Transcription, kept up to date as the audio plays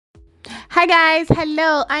Hi guys,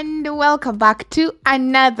 hello and welcome back to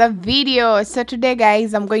another video. So today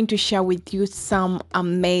guys, I'm going to share with you some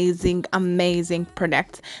amazing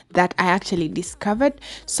products that I actually discovered.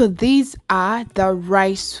 So these are the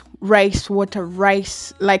rice water,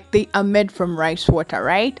 like they are made from rice water,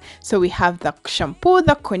 right? So we have the shampoo,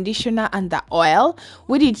 the conditioner and the oil,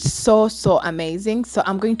 which is so amazing. So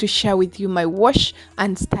I'm going to share with you my wash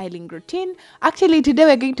and styling routine. Actually today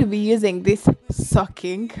we're going to be using this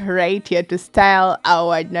soaking right here to style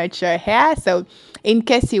our natural hair. So in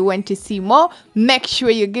case you want to see more, make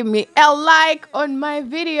sure you give me a like on my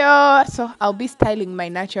video. So I'll be styling my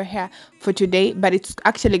natural hair for today, but it's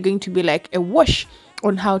actually going to be like a wash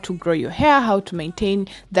on how to grow your hair, how to maintain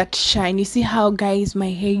that shine. You see how guys my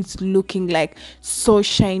hair is looking like so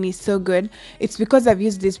shiny, so good. It's because I've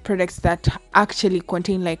used these products that actually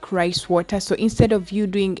contain like rice water. So instead of you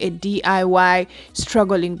doing a DIY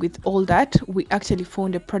struggling with all that, we actually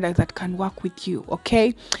found a product that can work with you.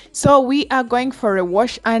 Okay, so we are going for a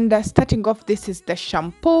wash, and starting off, this is the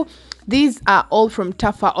shampoo. These are all from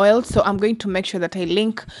TAFAHOIL, so I'm going to make sure that I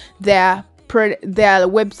link their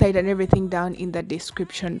website and everything down in the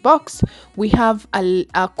description box. We have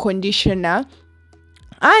a conditioner,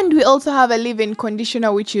 and we also have a leave-in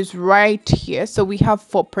conditioner, which is right here. So we have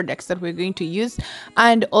 4 products that we're going to use,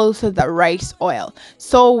 and also the rice oil.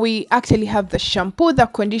 So we actually have the shampoo, the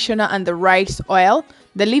conditioner and the rice oil,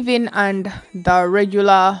 the leave-in and the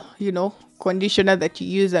regular, conditioner that you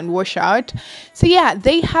use and wash out. So yeah,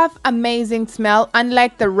 they have amazing smell.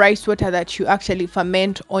 Unlike the rice water that you actually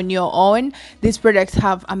ferment on your own, these products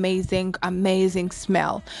have amazing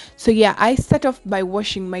smell. So yeah, I start off by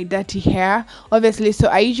washing my dirty hair, obviously. So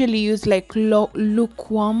I usually use like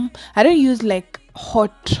lukewarm. I don't use like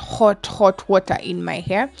hot water in my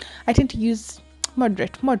hair. I tend to use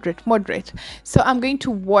moderate. So I'm going to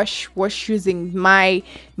wash using my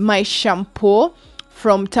shampoo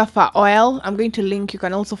from TAFAHOIL. I'm going to link, you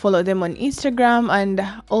can also follow them on Instagram, and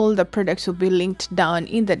all the products will be linked down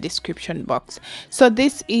in the description box. So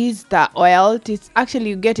this is the oil. It's actually,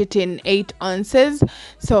 you get it in 8 ounces.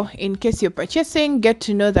 So in case you're purchasing, get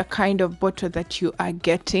to know the kind of bottle that you are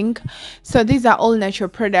getting. So these are all natural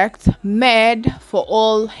products made for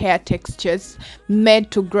all hair textures, made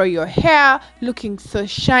to grow your hair, looking so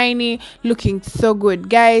shiny, looking so good.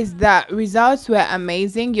 Guys, the results were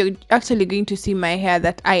amazing. You're actually going to see my hair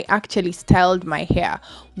that I actually styled my hair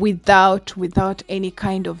without any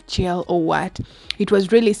kind of gel or what. It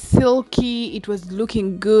was really silky, it was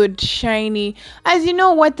looking good, shiny. As you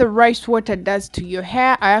know what the rice water does to your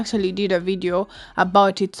hair, I actually did a video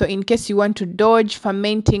about it. So in case you want to dodge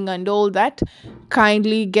fermenting and all that,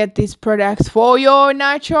 kindly get these products for your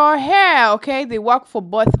natural hair. Okay, they work for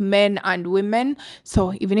both men and women.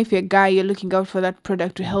 So even if you're a guy, you're looking out for that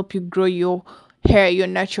product to help you grow your hair, your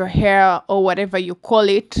natural hair, or whatever you call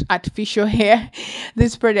it, artificial hair,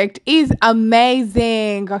 this product is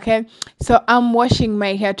amazing. Okay, so I'm washing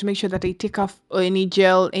my hair to make sure that I take off any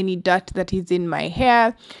gel, any dirt that is in my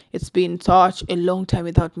hair. It's been such a long time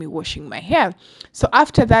without me washing my hair. So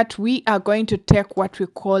after that, we are going to take what we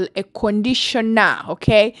call a conditioner.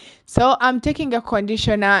 Okay, so I'm taking a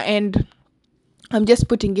conditioner and I'm just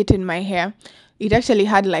putting it in my hair. It actually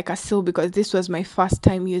had like a seal because this was my first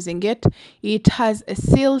time using it. It has a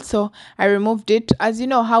seal, so I removed it. As you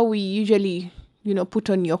know how we usually put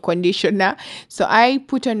on your conditioner. So I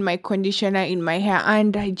put on my conditioner in my hair,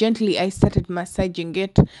 and I started massaging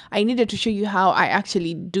it. I needed to show you how I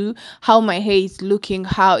actually do, how my hair is looking,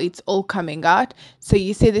 how it's all coming out. So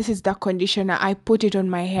you see, this is the conditioner. I put it on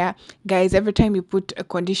my hair. Guys, every time you put a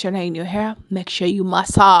conditioner in your hair, make sure you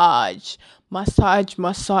massage. So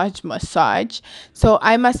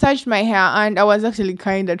I massaged my hair, and I was actually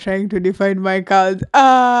kind of trying to define my curls.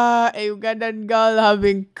 A Ugandan girl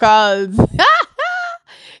having curls.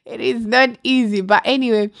 It is not easy, but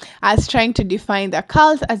anyway, I was trying to define the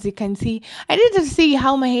curls. As you can see, I need to see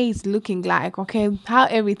how my hair is looking like, okay, how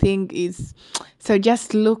everything is. So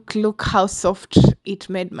just look how soft it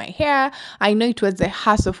made my hair. I know it was a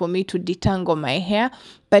hassle for me to detangle my hair,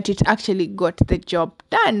 but it actually got the job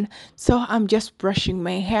done. So I'm just brushing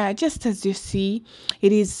my hair. Just as you see,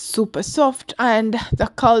 it is super soft and the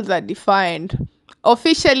curls are defined.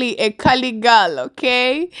 Officially a curly girl.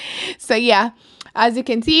 Okay, so yeah, as you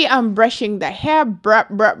can see, I'm brushing the hair,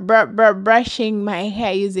 brushing my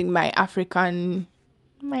hair using my African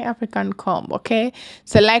comb. Okay,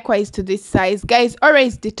 so likewise to this size, guys,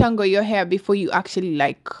 always detangle your hair before you actually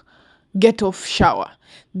get off shower.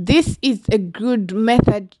 This is a good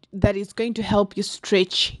method that is going to help you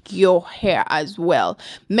stretch your hair as well.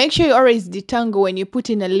 Make sure you always detangle when you put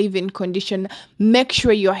in a leave-in conditioner. Make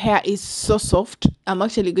sure your hair is so soft. I'm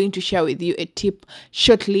actually going to share with you a tip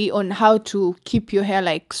shortly on how to keep your hair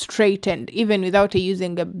like straightened even without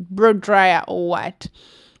using a blow dryer or what.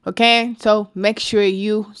 Okay, so make sure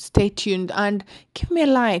you stay tuned and give me a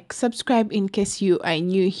like, subscribe in case you are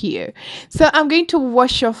new here. So I'm going to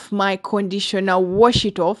wash off my conditioner, wash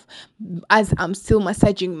it off as I'm still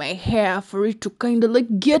massaging my hair for it to kind of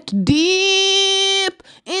like get deep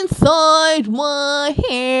inside my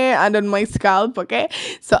hair and on my scalp. Okay,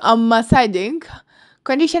 so I'm massaging.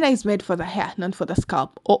 Conditioner is made for the hair, not for the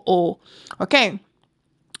scalp. Okay.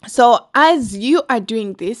 So as you are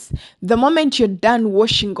doing this, the moment you're done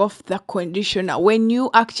washing off the conditioner, when you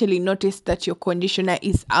actually notice that your conditioner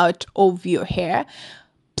is out of your hair,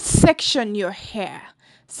 section your hair.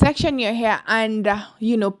 Section your hair and,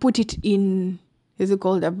 put it in, is it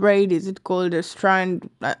called a braid? Is it called a strand?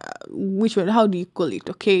 Which one? How do you call it?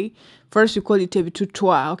 Okay. First, you call it a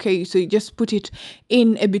bitutua. Okay. So you just put it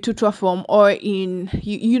in a bitutua form or in,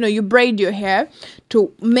 you braid your hair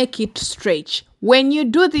to make it stretch. When you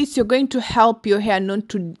do this, you're going to help your hair not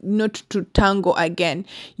to tangle again.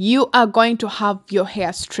 You are going to have your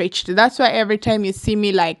hair stretched. That's why every time you see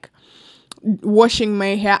me like washing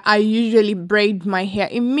my hair, I usually braid my hair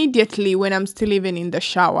immediately when I'm still even in the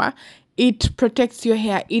shower. It protects your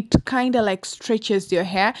hair. It kind of like stretches your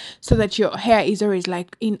hair so that your hair is always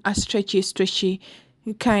like in a stretchy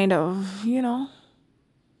kind of,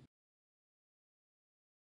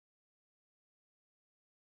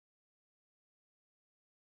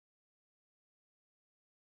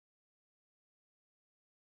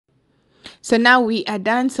 So now we are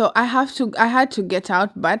done. So I had to get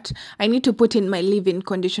out, but I need to put in my leave-in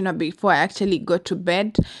conditioner before I actually go to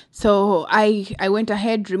bed. So I went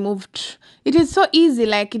ahead, removed. It is so easy,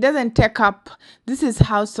 like it doesn't take up. This is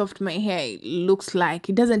how soft my hair looks like.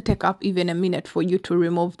 It doesn't take up even a minute for you to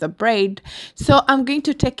remove the braid. So I'm going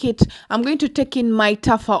to take in my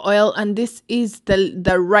TAFAHOIL, and this is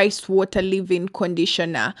the rice water leave-in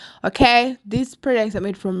conditioner. Okay, these products are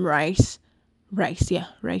made from rice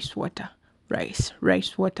water,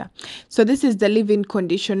 rice water. So this is the leave-in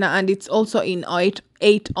conditioner, and it's also in 8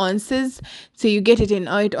 ounces. So you get it in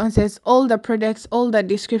 8 ounces. All the products, all the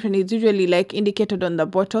description is usually like indicated on the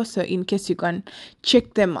bottle, so in case you can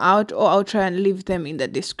check them out, or I'll try and leave them in the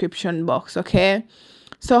description box. Okay,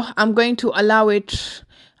 so I'm going to allow it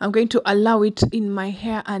in my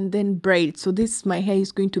hair and then braid. So my hair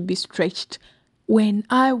is going to be stretched when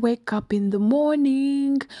I wake up in the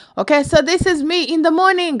morning. Okay, so this is me in the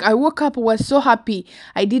morning. I woke up, was so happy.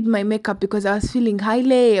 I did my makeup because I was feeling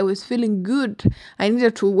highly. I was feeling good. I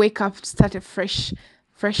needed to wake up, start a fresh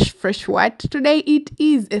what? Today it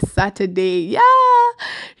is a Saturday. Yeah,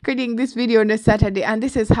 recording this video on a Saturday, and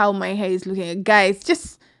this is how my hair is looking. Guys,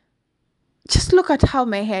 just look at how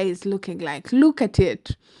my hair is looking like. Look at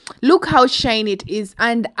it. Look how shiny it is.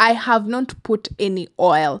 And I have not put any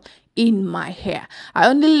oil in my hair. I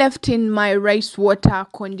only left in my rice water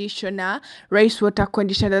conditioner.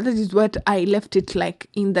 That is what I left it like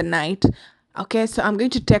in the night. Okay, so I'm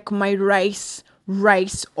going to take my rice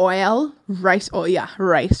oil. So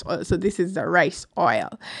this is the rice oil.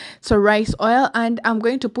 So rice oil, and I'm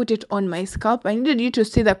going to put it on my scalp. I needed you to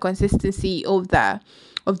see the consistency of the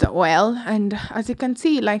oil, and as you can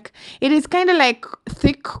see, like it is kind of like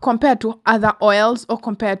thick compared to other oils, or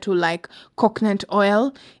compared to like coconut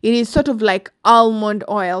oil. It is sort of like almond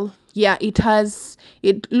oil. Yeah,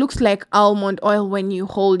 it looks like almond oil when you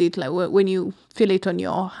hold it, like when you feel it on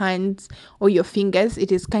your hands or your fingers. It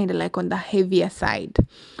is kind of like on the heavier side.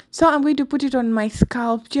 So I'm going to put it on my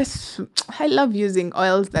scalp. I love using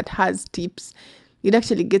oils that has tips. It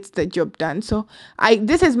actually gets the job done. So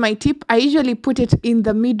this is my tip. I usually put it in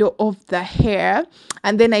the middle of the hair,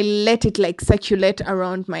 and then I let it like circulate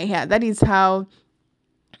around my hair. That is how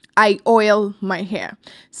I oil my hair.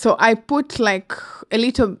 So I put like a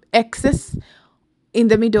little excess in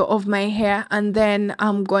the middle of my hair, and then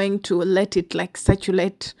I'm going to let it like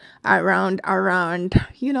circulate around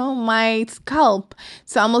my scalp.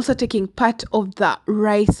 So I'm also taking part of the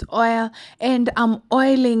rice oil, and I'm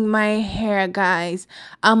oiling my hair, guys.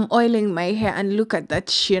 I'm oiling my hair, and look at that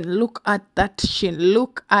sheen. Look at that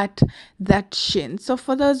sheen. So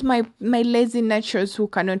for those my lazy naturals who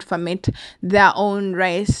cannot ferment their own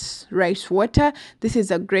rice water, this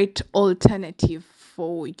is a great alternative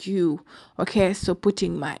for you. Okay, so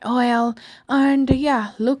putting my oil, and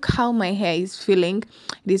yeah, look how my hair is feeling.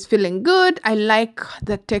 It is feeling good. I like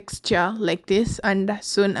the texture like this, and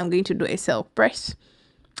soon I'm going to do a self press.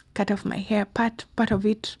 cut off my hair, part of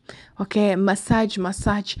it. Okay, massage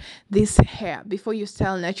this hair before you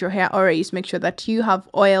style natural hair. Always make sure that you have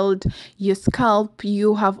oiled your scalp.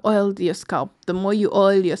 The more you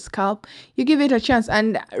oil your scalp, you give it a chance.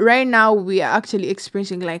 And right now we are actually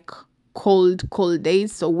experiencing like cold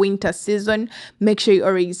days, so winter season. Make sure you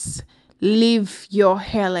always leave your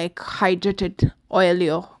hair like hydrated. Oil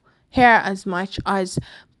your hair as much as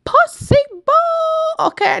possible.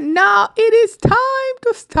 Okay, now it is time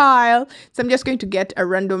to style. So I'm just going to get a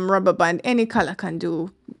random rubber band. Any color can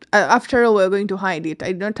do. After all, we're going to hide it.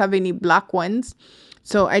 I don't have any black ones,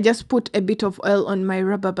 so I just put a bit of oil on my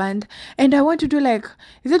rubber band, and I want to do like,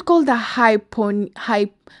 is it called the high bun?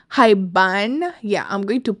 Yeah, I'm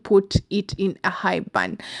going to put it in a high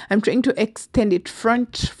bun. I'm trying to extend it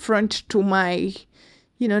front to my,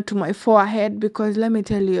 to my forehead, because let me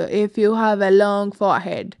tell you, if you have a long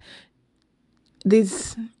forehead,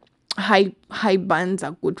 these high buns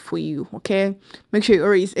are good for you. Okay, make sure you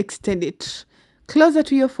always extend it closer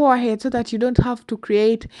to your forehead so that you don't have to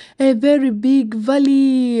create a very big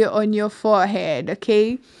valley on your forehead.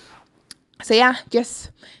 Okay, so yeah, just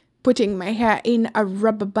putting my hair in a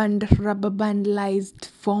rubber bandized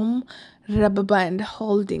form, rubber band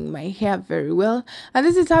holding my hair very well, and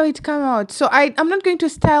this is how it come out. So I'm not going to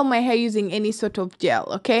style my hair using any sort of gel.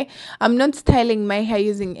 Okay, I'm not styling my hair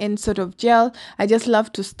using any sort of gel. I just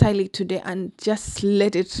love to style it today and just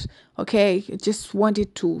let it, okay, just want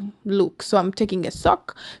it to look. So I'm taking a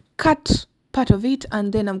sock, cut part of it,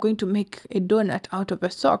 and then I'm going to make a donut out of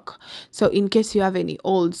a sock. So in case you have any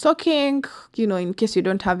old socking, in case you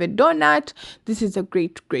don't have a donut, this is a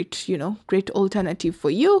great alternative for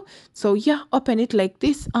you. So yeah, open it like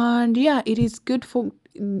this, and yeah, it is good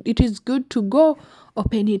to go.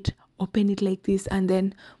 Open it like this, and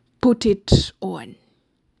then put it on.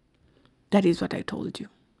 That is what I told you.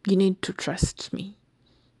 You need to trust me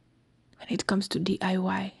when it comes to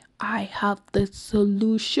DIY. I have the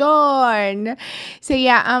solution. So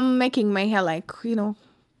yeah, I'm making my hair like,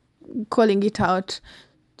 calling it out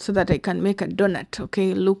so that I can make a donut.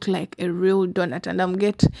 Okay, look like a real donut. And I'm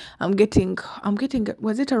getting,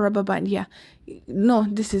 was it a rubber band? Yeah. No,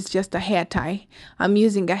 this is just a hair tie. I'm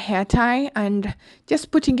using a hair tie and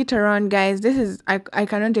just putting it around, guys. This is, I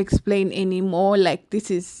cannot explain anymore. Like,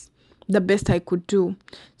 this is the best I could do.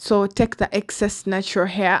 So take the excess natural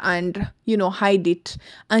hair and hide it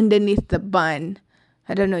underneath the bun.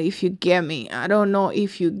 I don't know if you get me.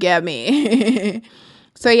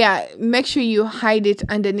 So yeah, make sure you hide it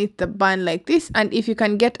underneath the bun like this. And if you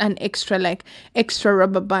can get an extra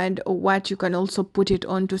rubber band or what, you can also put it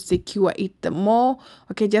on to secure it the more.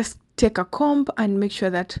 Okay, just take a comb and make sure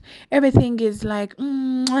that everything is like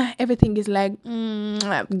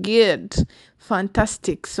good,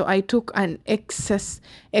 fantastic. So I took an excess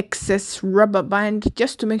rubber band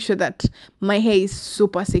just to make sure that my hair is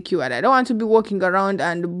super secured. I don't want to be walking around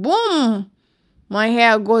and boom, my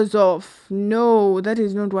hair goes off. No, that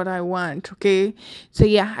is not what I want. Okay, so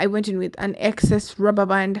yeah, I went in with an excess rubber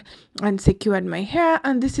band and secured my hair,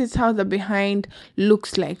 and this is how the behind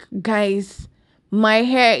looks like, guys. My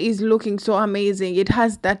hair is looking so amazing. It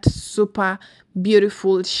has that super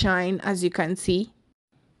beautiful shine, as you can see.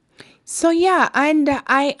 So yeah, and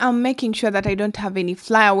I am making sure that I don't have any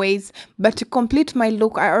flyaways, but to complete my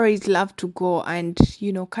look, I always love to go and,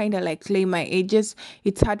 kind of like lay my edges.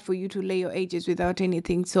 It's hard for you to lay your edges without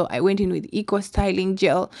anything. So I went in with Eco Styling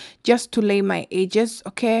Gel just to lay my edges,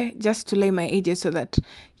 okay? Just to lay my edges so that,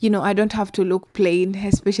 I don't have to look plain,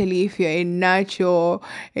 especially if you're a natural,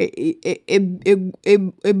 a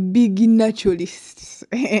big naturalist.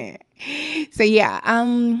 So yeah,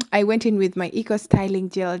 I went in with my Eco Styling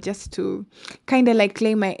Gel just to kind of like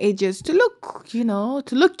lay my edges to look, to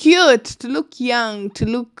look cute, to look young, to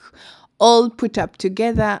look all put up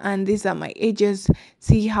together. And these are my edges.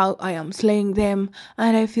 See how I am slaying them,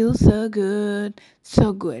 and I feel so good.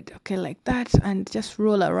 Okay, like that. And just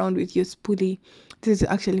roll around with your spoolie. This is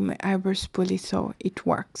actually my eyebrow spoolie, so it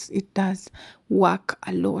works. It does work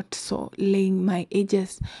a lot. So laying my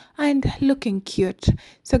edges and looking cute.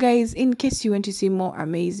 So guys, in case you want to see more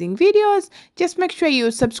amazing videos, just make sure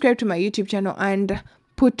you subscribe to my YouTube channel and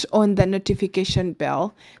put on the notification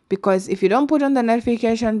bell, because if you don't put on the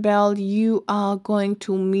notification bell, you are going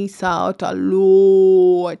to miss out a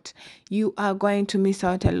lot.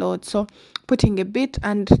 So putting a bit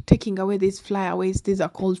and taking away these flyaways. These are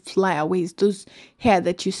called flyaways, those hair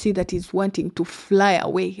that you see that is wanting to fly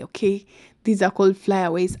away. Okay, these are called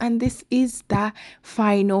flyaways, and this is the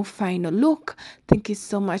final look. Thank you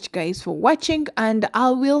so much, guys, for watching, and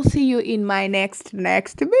I will see you in my next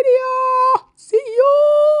video. See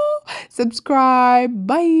you. Subscribe.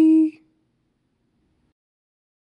 Bye.